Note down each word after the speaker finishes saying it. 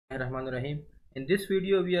Rahim. In this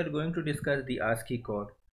video, we are going to discuss the ASCII code.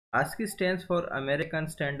 ASCII stands for American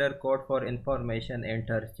Standard Code for Information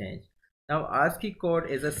Interchange. Now, ASCII code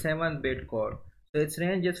is a 7-bit code. So its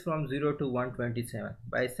range is from 0 to 127.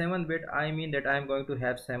 By 7-bit, I mean that I am going to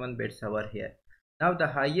have 7 bits over here. Now, the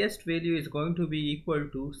highest value is going to be equal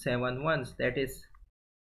to 7 ones. That is,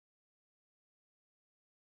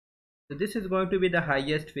 so this is going to be the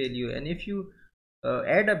highest value. And if you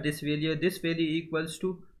add up this value equals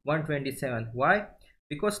to 127. Why?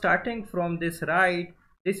 Because starting from this right,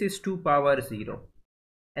 this is 2 power 0,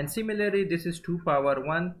 and similarly this is 2 power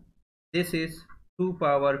 1, this is 2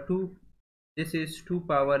 power 2, this is 2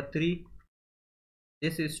 power 3,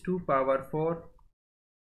 this is 2 power 4,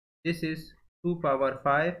 this is 2 power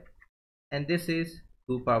 5, and this is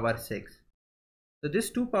 2 power 6. So this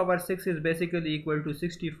 2 power 6 is basically equal to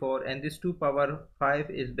 64, and this 2 power 5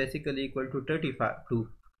 is basically equal to 32,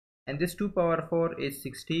 and this 2 power 4 is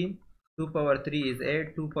 16, 2 power 3 is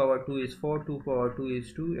 8, 2 power 2 is 4, 2 power 2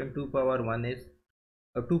 is 2, and 2 power 1 is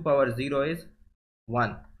 2 power 0 is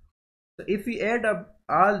 1. So if we add up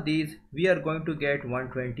all these, we are going to get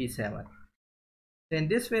 127. So in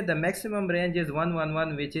this way, the maximum range is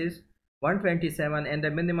 111, which is 127, and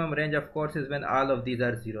the minimum range of course is when all of these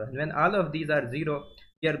are 0, and when all of these are 0,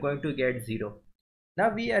 we are going to get 0. Now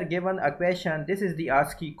we are given a question. This is the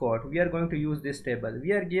ASCII code. We are going to use this table.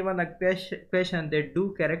 We are given a question that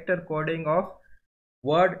do character coding of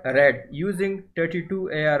word red using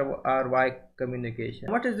 32ARY communication.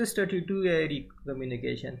 What is this 32ARY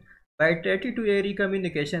communication? By 32ARY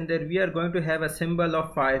communication, that we are going to have a symbol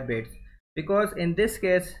of 5 bits, because in this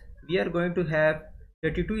case we are going to have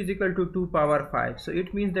 32 is equal to 2 power 5. So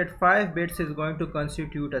it means that 5 bits is going to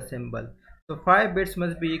constitute a symbol. So 5 bits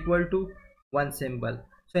must be equal to one symbol.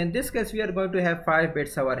 So in this case, we are going to have 5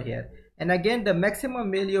 bits over here. And again, the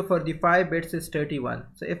maximum value for the 5 bits is 31.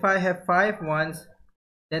 So if I have 5 ones,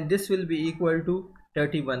 then this will be equal to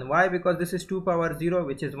 31. Why? Because this is 2 power 0,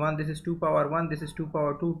 which is 1. This is 2 power 1. This is 2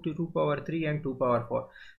 power 2, 2 power 3, and 2 power 4.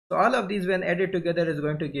 So all of these when added together is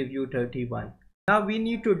going to give you 31. Now we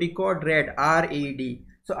need to decode red, R-E-D.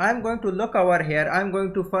 So I'm going to look over here. I'm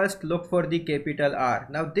going to first look for the capital R.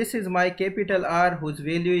 Now this is my capital R, whose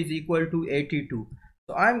value is equal to 82.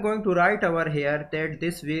 So I'm going to write over here that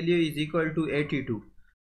this value is equal to 82.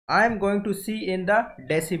 I'm going to see in the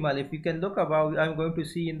decimal. If you can look above, I'm going to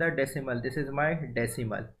see in the decimal. This is my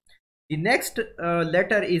decimal. The next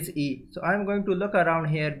letter is E. So I'm going to look around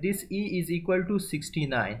here. This E is equal to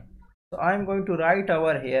 69. So I'm going to write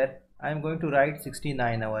over here. I'm going to write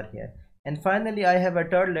 69 over here. And finally, I have a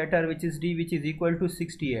third letter, which is D, which is equal to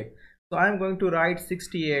 68. So I'm going to write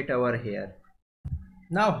 68 over here.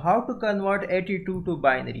 Now, how to convert 82 to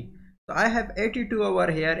binary? So I have 82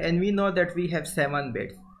 over here, and we know that we have 7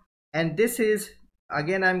 bits. And this is,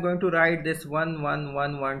 again, I'm going to write this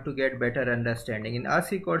 1111 to get better understanding. In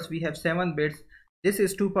ASCII codes, we have 7 bits. This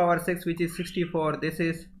is 2 power 6, which is 64. This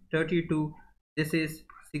is 32. This is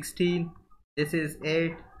 16. This is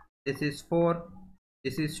 8. This is 4.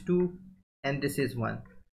 This is 2. And this is 1.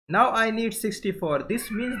 Now I need 64. This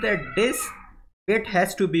means that this bit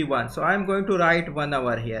has to be 1. So I'm going to write 1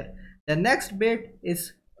 over here. The next bit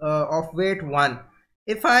is of weight 1.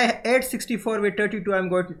 If I add 64 with 32, I'm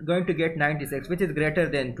going to get 96, which is greater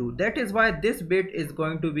than 2. That is why this bit is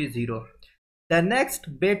going to be 0. The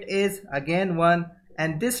next bit is again 1,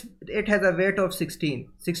 and this, it has a weight of 16.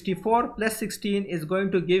 64 plus 16 is going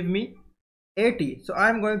to give me 80. So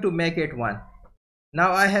I'm going to make it 1.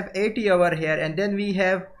 Now I have 80 over here, and then we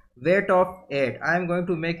have weight of 8. I am going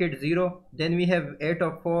to make it 0. Then we have 8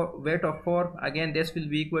 of 4, weight of 4. Again, this will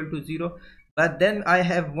be equal to 0. But then I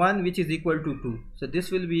have 1, which is equal to 2. So this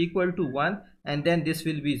will be equal to 1, and then this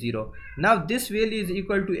will be 0. Now this value is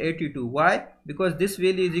equal to 82. Why? Because this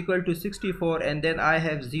value is equal to 64, and then I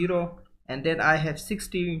have 0, and then I have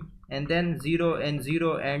 16, and then 0 and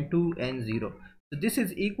 0 and 2 and 0. So this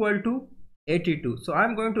is equal to 82. So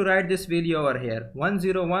I'm going to write this value over here,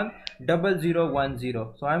 101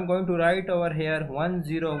 0010. So I'm going to write over here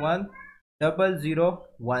 101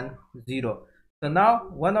 0010. So now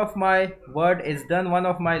one of my word is done, one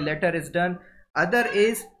of my letter is done. Other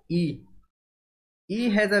is E. E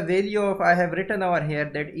has a value of, I have written over here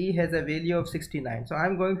that E has a value of 69. So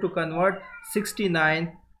I'm going to convert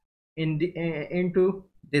 69 into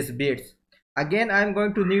this bits. Again, I'm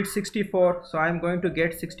going to need 64. So I'm going to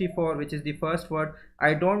get 64, which is the first word.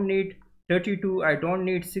 I don't need 32. I don't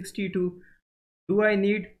need 62. Do I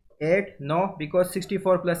need 8? No, because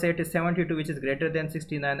 64 plus 8 is 72, which is greater than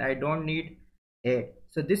 69. I don't need 8.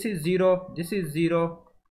 So this is 0, this is 0,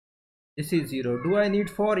 this is 0. Do I need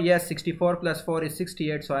 4? Yes, 64 plus 4 is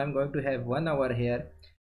 68. So I'm going to have 1 over here.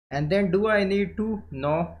 And then do I need 2?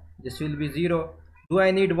 No, this will be 0. Do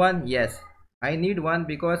I need 1? Yes, I need 1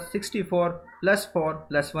 because 64 plus 4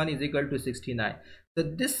 plus 1 is equal to 69. So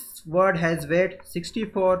this word has weight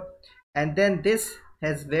 64, and then this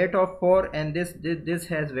has weight of 4, and this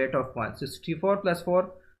has weight of 1. So 64 plus 4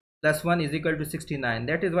 plus 1 is equal to 69.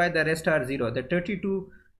 That is why the rest are 0. The 32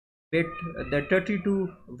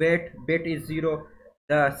 weight bit is 0,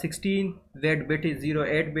 the 16 weight bit is 0,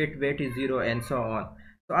 8 bit weight is 0, and so on.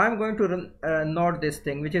 So I'm going to note this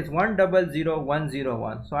thing, which is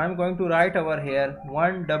 1000101. So I'm going to write over here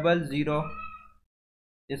 100.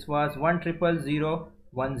 This was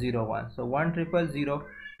 1000101. So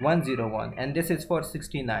 1000101, and this is for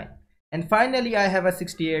 69. And finally I have a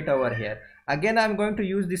 68 over here. Again I'm going to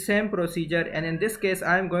use the same procedure, and in this case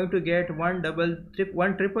I'm going to get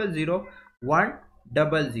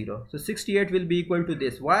 1000100. So 68 will be equal to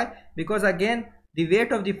this. Why? Because again the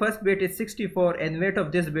weight of the first bit is 64 and weight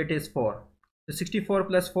of this bit is 4. So 64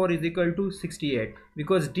 plus 4 is equal to 68,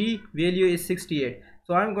 because D value is 68.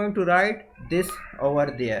 So I'm going to write this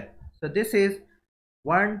over there. So this is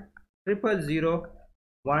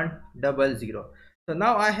 1000100. So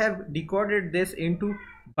now I have decoded this into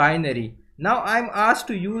binary. Now I'm asked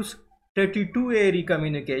to use 32A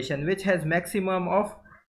communication, which has maximum of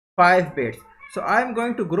 5 bits. So I'm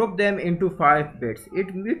going to group them into 5 bits.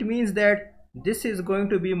 It means that this is going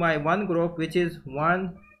to be my one group, which is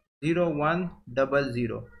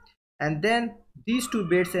 10100, and then these 2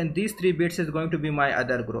 bits and these 3 bits is going to be my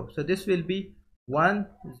other group. So this will be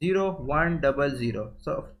 10100.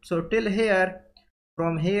 So till here,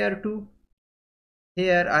 from here to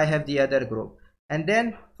here I have the other group, and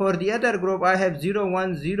then for the other group I have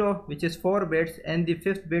 010, which is 4 bits, and the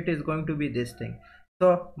 5th bit is going to be this thing.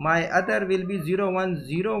 So my other will be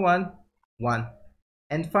 01011,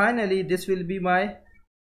 and finally this will be my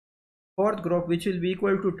 4th group, which will be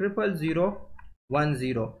equal to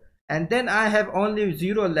 00010. And then I have only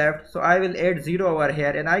 0 left, so I will add 0 over here,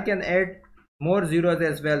 and I can add more zeros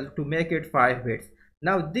as well to make it 5 bits.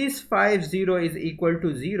 Now this 50 is equal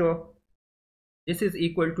to 0, this is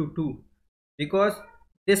equal to 2, because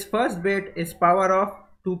this first bit is power of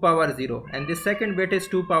 2 power 0, and this second bit is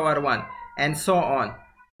 2 power 1, and so on.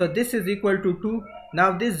 So this is equal to 2.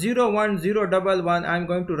 Now this 01011 I'm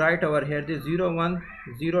going to write over here. This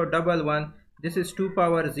 01011, this is 2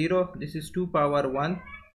 power 0, this is 2 power 1,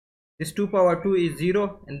 this 2 power 2 is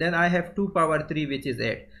 0, and then I have 2 power 3, which is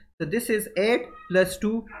 8. So this is 8 plus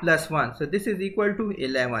 2 plus 1, so this is equal to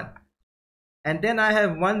 11. And then I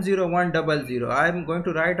have 10100. I am going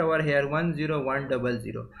to write over here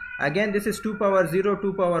 10100. Again this is 2 power 0,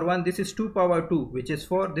 2 power 1, this is 2 power 2, which is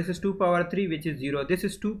 4, this is 2 power 3, which is 0, this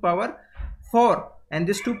is 2 power 4, and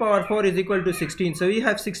this 2 power 4 is equal to 16. So we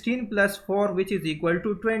have 16 plus 4, which is equal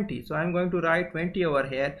to 20. So I am going to write 20 over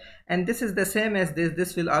here, and this is the same as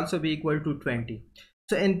this will also be equal to 20.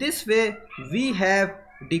 So in this way we have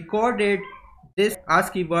decoded this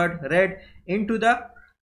ASCII word read into the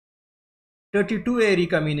 32A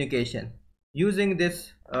communication using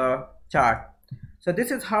this chart. So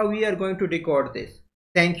this is how we are going to decode this.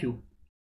 Thank you.